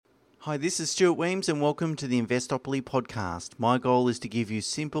Hi, this is Stuart Weems and welcome to the Investopoly podcast. My goal is to give you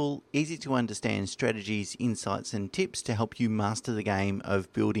simple, easy to understand strategies, insights and tips to help you master the game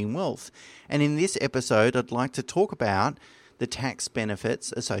of building wealth. And in this episode, I'd like to talk about the tax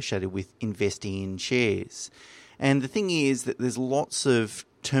benefits associated with investing in shares. And the thing is that there's lots of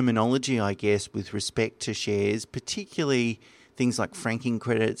terminology, I guess, with respect to shares, particularly things like franking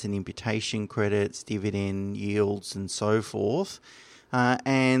credits and imputation credits, dividend yields and so forth.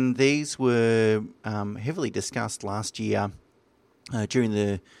 And these were heavily discussed last year during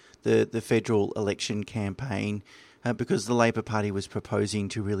the federal election campaign because the Labor Party was proposing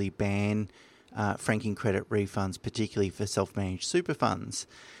to really ban franking credit refunds, particularly for self-managed super funds.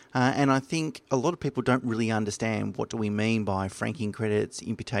 And I think a lot of people don't really understand what do we mean by franking credits,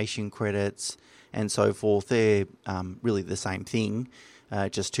 imputation credits, and so forth. They're really the same thing.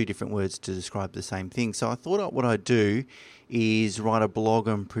 Just two different words to describe the same thing. So I thought what I'd do is write a blog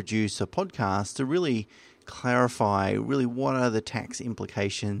and produce a podcast to really clarify really what are the tax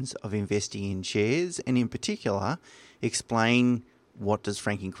implications of investing in shares, and in particular explain what does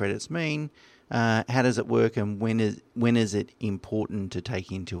franking credits mean, how does it work, and when is it important to take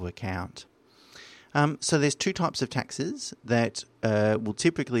into account. So there's two types of taxes that will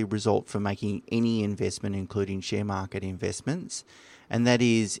typically result from making any investment, including share market investments, and that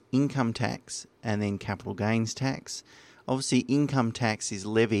is income tax and then capital gains tax. Obviously, income tax is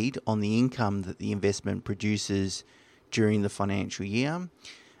levied on the income that the investment produces during the financial year.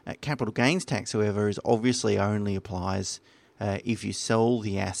 Capital gains tax, however, is obviously only applies if you sell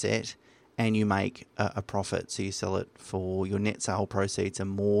the asset and you make a profit. So you sell it for your net sale proceeds are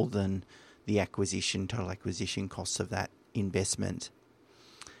more than the total acquisition costs of that investment.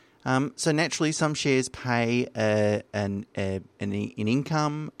 So naturally, some shares pay an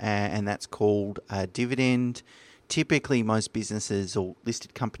income, and that's called a dividend. Typically, most businesses or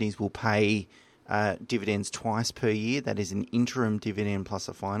listed companies will pay dividends twice per year. That is an interim dividend plus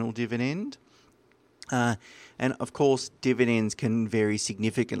a final dividend. And of course, dividends can vary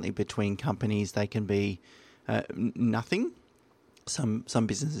significantly between companies. They can be nothing. Some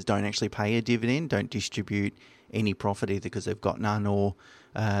businesses don't actually pay a dividend, don't distribute any profit either because they've got none, or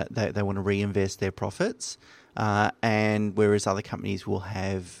they want to reinvest their profits. And whereas other companies will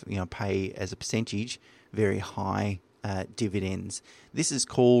have, pay as a percentage very high dividends. This is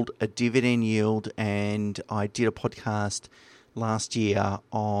called a dividend yield, and I did a podcast last year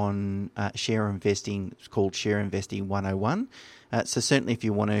on share investing. It's called Share Investing 101. So certainly if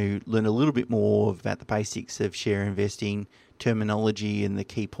you want to learn a little bit more about the basics of share investing, terminology and the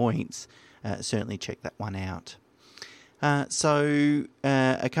key points, certainly check that one out. So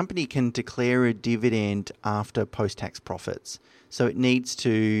a company can declare a dividend after post-tax profits. So it needs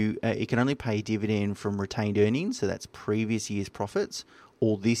to, it can only pay dividend from retained earnings, so that's previous year's profits,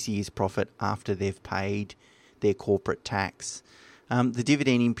 or this year's profit after they've paid their corporate tax. The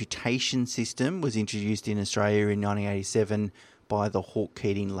dividend imputation system was introduced in Australia in 1987 by the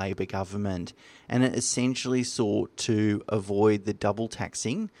Hawke-Keating Labor government, and it essentially sought to avoid the double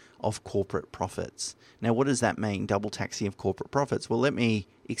taxing of corporate profits. Now, what does that mean, double taxing of corporate profits? Well, let me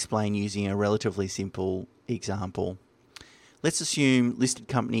explain using a relatively simple example. Let's assume listed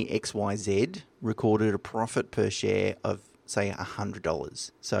company XYZ recorded a profit per share of, say,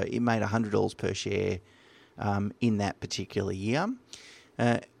 $100. So it made $100 per share in that particular year.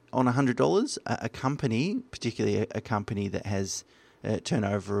 On $100, a company, particularly a company that has a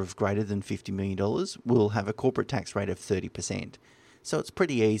turnover of greater than $50 million, will have a corporate tax rate of 30%. So it's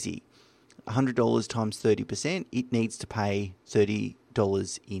pretty easy. $100 times 30%, it needs to pay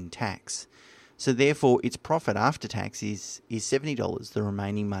 $30 in tax. So therefore, its profit after tax is $70, the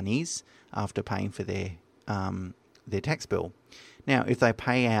remaining monies after paying for their tax bill. Now, if they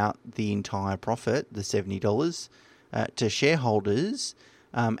pay out the entire profit, the $70, to shareholders,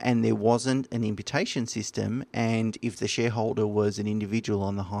 and there wasn't an imputation system, and if the shareholder was an individual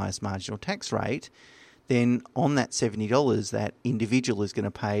on the highest marginal tax rate, then on that $70, that individual is going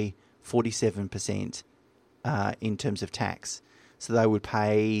to pay 47% in terms of tax. So they would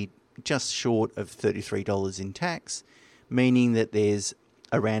pay just short of $33 in tax, meaning that there's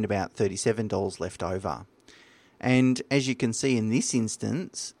around about $37 left over. And as you can see in this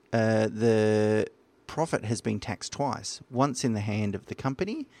instance, the profit has been taxed twice, once in the hand of the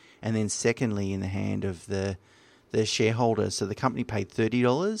company and then secondly in the hand of the shareholder. So the company paid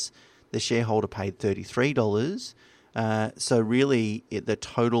 $30, the shareholder paid $33. So really the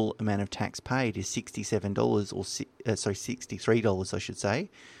total amount of tax paid is $63, I should say,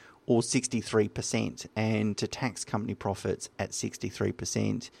 or 63%. And to tax company profits at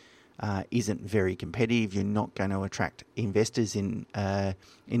 63%, isn't very competitive. You're not going to attract investors in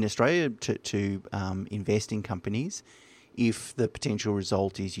Australia to invest in companies if the potential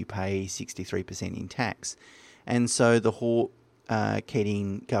result is you pay 63% in tax. And so the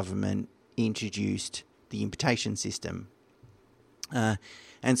Hawke-Keating government introduced the imputation system.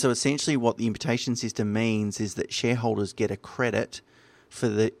 And so essentially what the imputation system means is that shareholders get a credit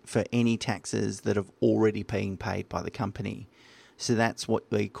for any taxes that have already been paid by the company. So that's what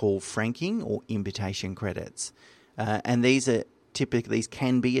we call franking or imputation credits. And these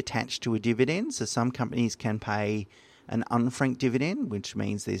can be attached to a dividend. So some companies can pay an unfranked dividend, which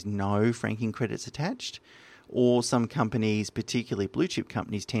means there's no franking credits attached. Or some companies, particularly blue chip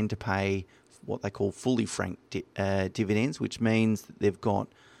companies, tend to pay what they call fully franked dividends, which means that they've got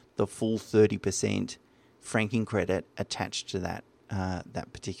the full 30% franking credit attached to that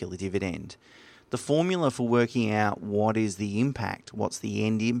particular dividend. The formula for working out what is the impact, what's the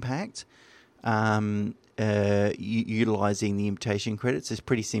end impact, utilising the imputation credits is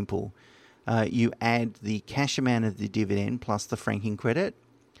pretty simple. You add the cash amount of the dividend plus the franking credit,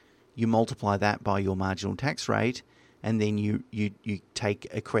 you multiply that by your marginal tax rate, and then you take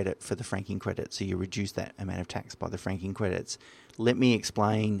a credit for the franking credit. So you reduce that amount of tax by the franking credits. Let me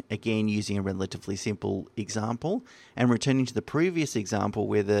explain again using a relatively simple example and returning to the previous example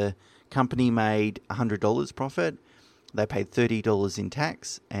where the company made $100 profit. They paid $30 in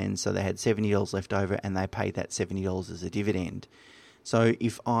tax, and so they had $70 left over, and they paid that $70 as a dividend. So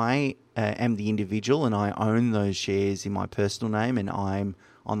if I am the individual and I own those shares in my personal name and I'm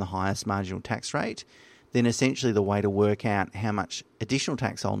on the highest marginal tax rate, then essentially the way to work out how much additional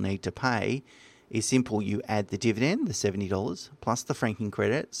tax I'll need to pay is simple. You add the dividend, the $70, plus the franking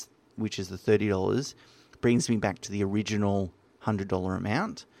credits, which is the $30, brings me back to the original $100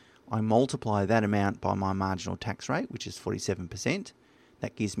 amount. I multiply that amount by my marginal tax rate, which is 47%.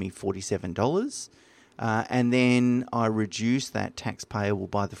 That gives me $47. And then I reduce that tax payable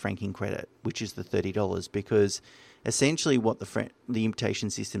by the franking credit, which is the $30, because essentially what the imputation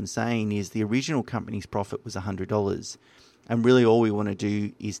system is saying is the original company's profit was $100. And really all we want to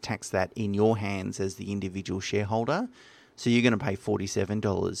do is tax that in your hands as the individual shareholder. So you're going to pay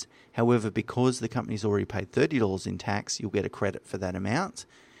 $47. However, because the company's already paid $30 in tax, you'll get a credit for that amount.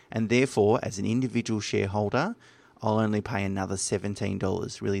 And therefore, as an individual shareholder, I'll only pay another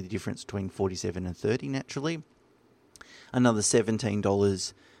 $17, really the difference between 47 and 30 naturally. Another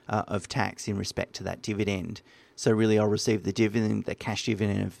 $17 of tax in respect to that dividend. So really I'll receive the dividend, the cash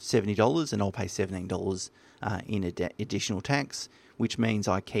dividend of $70, and I'll pay $17 in additional tax, which means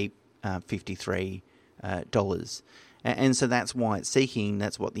I keep $53. And so that's why it's seeking,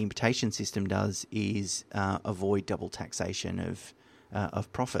 that's what the imputation system does, is avoid double taxation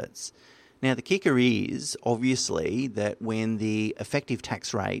of profits. Now, the kicker is, obviously, that when the effective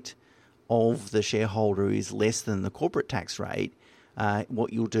tax rate of the shareholder is less than the corporate tax rate,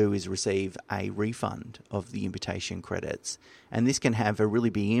 what you'll do is receive a refund of the imputation credits. And this can have a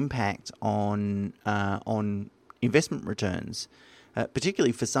really big impact on investment returns,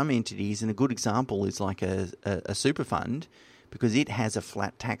 particularly for some entities. And a good example is like a super fund, because it has a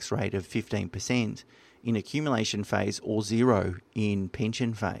flat tax rate of 15% in accumulation phase or zero in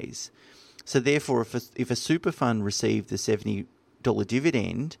pension phase. So therefore, if a super fund received the $70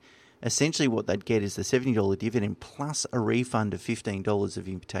 dividend, essentially what they'd get is the $70 dividend plus a refund of $15 of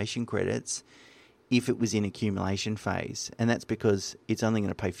imputation credits if it was in accumulation phase. And that's because it's only going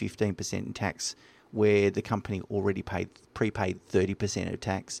to pay 15% in tax where the company already prepaid 30% of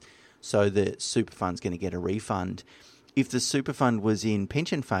tax. So the super fund's going to get a refund. If the super fund was in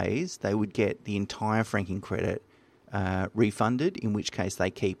pension phase, they would get the entire franking credit refunded, in which case they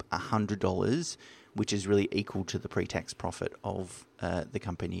keep $100, which is really equal to the pre-tax profit of the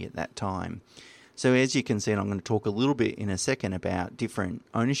company at that time. So as you can see, and I'm going to talk a little bit in a second about different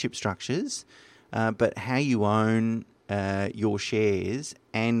ownership structures, but how you own your shares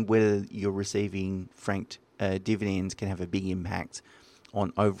and whether you're receiving franked dividends can have a big impact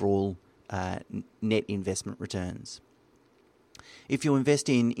on overall net investment returns. If you invest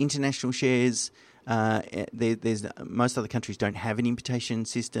in international shares, there's most other countries don't have an imputation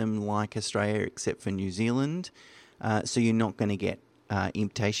system like Australia, except for New Zealand. So you're not going to get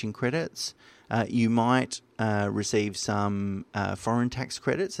imputation credits. You might receive some foreign tax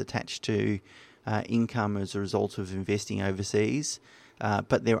credits attached to income as a result of investing overseas,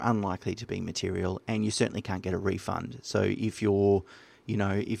 but they're unlikely to be material, and you certainly can't get a refund. So if you're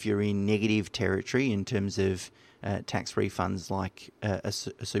in negative territory in terms of tax refunds like a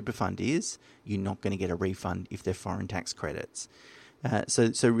super fund is, you're not going to get a refund if they're foreign tax credits.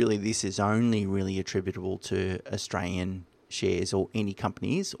 So really this is only really attributable to Australian shares or any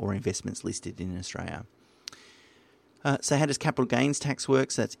companies or investments listed in Australia. So how does capital gains tax work?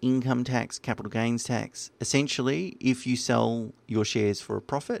 So that's income tax, capital gains tax. Essentially, if you sell your shares for a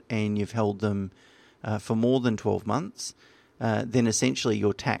profit and you've held them for more than 12 months, then essentially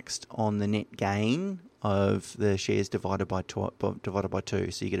you're taxed on the net gain of the shares divided by 2.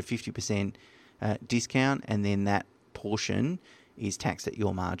 So you get a 50% discount, and then that portion is taxed at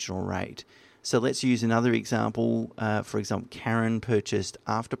your marginal rate. So let's use another example. For example, Karen purchased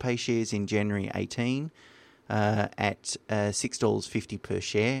Afterpay shares in January 18 at $6.50 per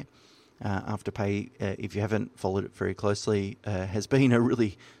share. Afterpay, if you haven't followed it very closely, has been a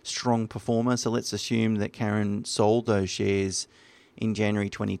really strong performer. So let's assume that Karen sold those shares in January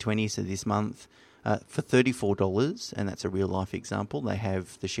 2020, so this month, for $34, and that's a real life example.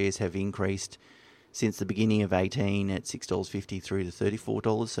 The shares have increased since the beginning of 18 at $6.50 through to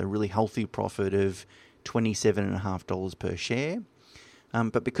 $34, so a really healthy profit of $27.50 per share.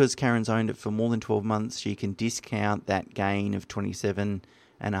 But because Karen's owned it for more than 12 months, she can discount that gain of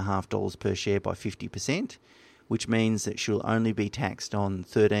 $27.50 per share by 50%, which means that she'll only be taxed on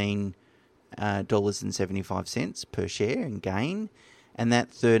 $13.75 per share in gain, and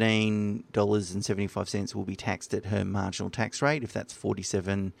that $13.75 will be taxed at her marginal tax rate. If that's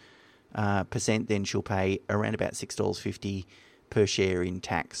 47%, then she'll pay around about $6.50 per share in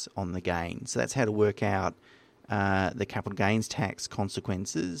tax on the gain. So that's how to work out the capital gains tax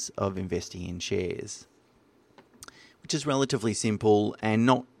consequences of investing in shares, which is relatively simple and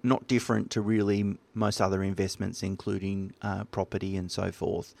not different to really most other investments, including property and so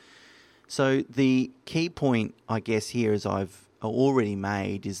forth. So the key point, I guess, here, as I've already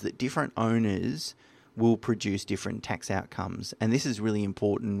made, is that different owners will produce different tax outcomes. And this is really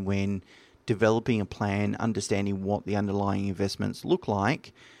important when developing a plan, understanding what the underlying investments look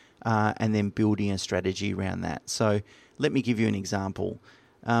like, and then building a strategy around that. So let me give you an example.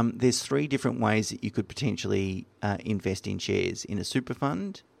 There's 3 different ways that you could potentially invest in shares: in a super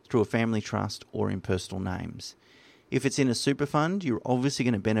fund, through a family trust, or in personal names. If it's in a super fund, you're obviously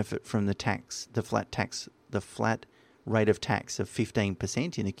going to benefit from the flat rate of tax of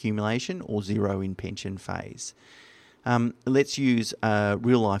 15% in accumulation or 0 in pension phase. Let's use a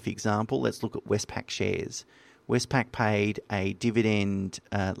real life example. Let's look at Westpac shares. Westpac paid a dividend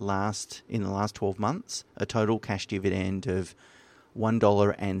in the last 12 months, a total cash dividend of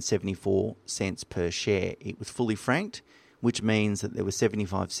 $1.74 per share. It was fully franked, which means that there were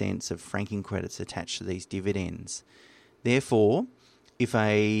 75 cents of franking credits attached to these dividends. Therefore, if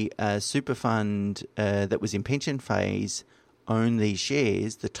a super fund that was in pension phase owned these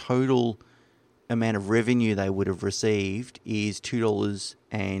shares, the total amount of revenue they would have received is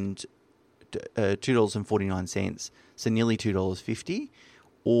 $2.49, so nearly $2.50,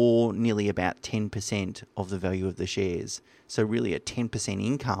 or nearly about 10% of the value of the shares. So really a 10%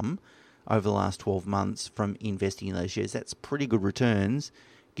 income over the last 12 months from investing in those shares. That's pretty good returns,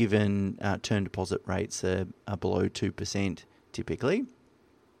 given term deposit rates are below 2% typically.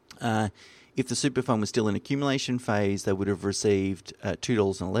 If the super fund was still in accumulation phase, they would have received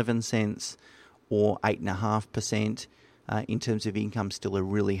 $2.11 or 8.5%. In terms of income, still a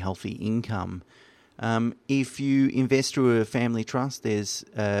really healthy income. If you invest through a family trust,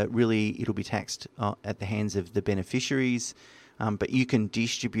 it'll be taxed at the hands of the beneficiaries, but you can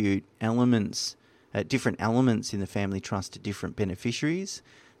distribute different elements in the family trust to different beneficiaries.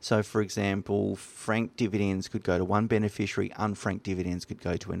 So, for example, franked dividends could go to one beneficiary, unfranked dividends could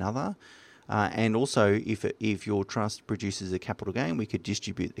go to another. And also, if your trust produces a capital gain, we could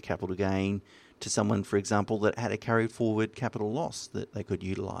distribute the capital gain to someone, for example, that had a carried forward capital loss that they could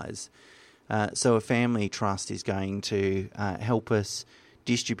utilise. So a family trust is going to help us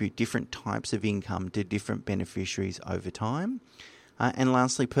distribute different types of income to different beneficiaries over time. And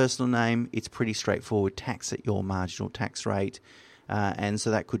lastly, personal name, it's pretty straightforward, tax at your marginal tax rate. And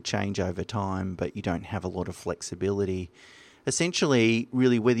so that could change over time, but you don't have a lot of flexibility. Essentially,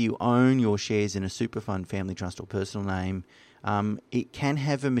 really, whether you own your shares in a super fund, family trust, or personal name, it can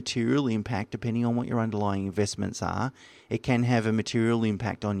have a material impact depending on what your underlying investments are. It can have a material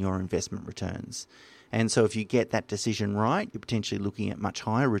impact on your investment returns. And so if you get that decision right, you're potentially looking at much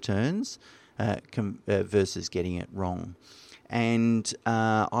higher returns versus getting it wrong. And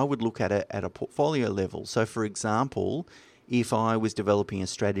I would look at it at a portfolio level. So, for example, if I was developing a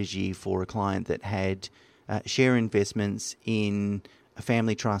strategy for a client that had share investments in a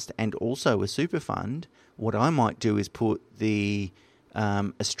family trust and also a super fund, what I might do is put the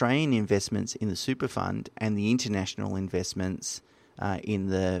Australian investments in the super fund and the international investments in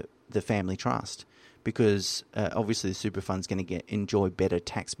the family trust, because obviously the super fund's going to enjoy better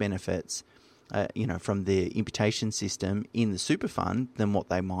tax benefits from the imputation system in the super fund than what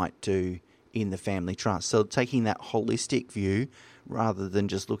they might do in the family trust. So taking that holistic view rather than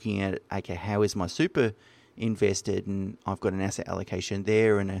just looking at, okay, how is my super invested, and I've got an asset allocation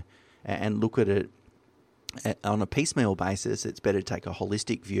there, and look at it on a piecemeal basis. It's better to take a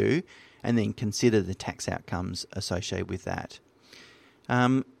holistic view and then consider the tax outcomes associated with that.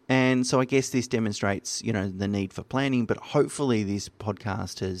 And so I guess this demonstrates, the need for planning, but hopefully this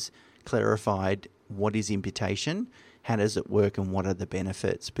podcast has clarified what is imputation, how does it work, and what are the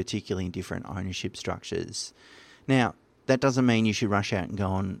benefits, particularly in different ownership structures. Now, that doesn't mean you should rush out and go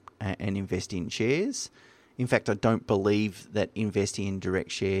on and invest in shares. In fact, I don't believe that investing in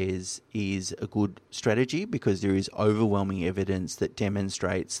direct shares is a good strategy, because there is overwhelming evidence that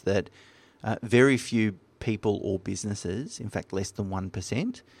demonstrates that very few people or businesses, in fact less than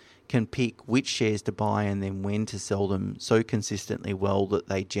 1%, can pick which shares to buy and then when to sell them so consistently well that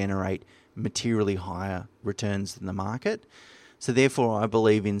they generate materially higher returns than the market. So therefore, I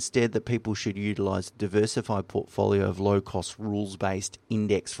believe instead that people should utilise a diversified portfolio of low-cost rules-based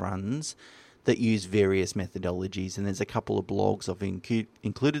index funds that use various methodologies. And there's a couple of blogs. I've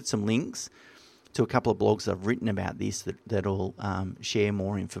included some links to a couple of blogs I've written about this that'll share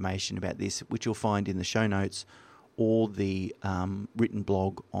more information about this, which you'll find in the show notes or the written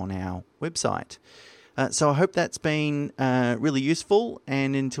blog on our website. So I hope that's been really useful,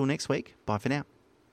 and until next week, bye for now.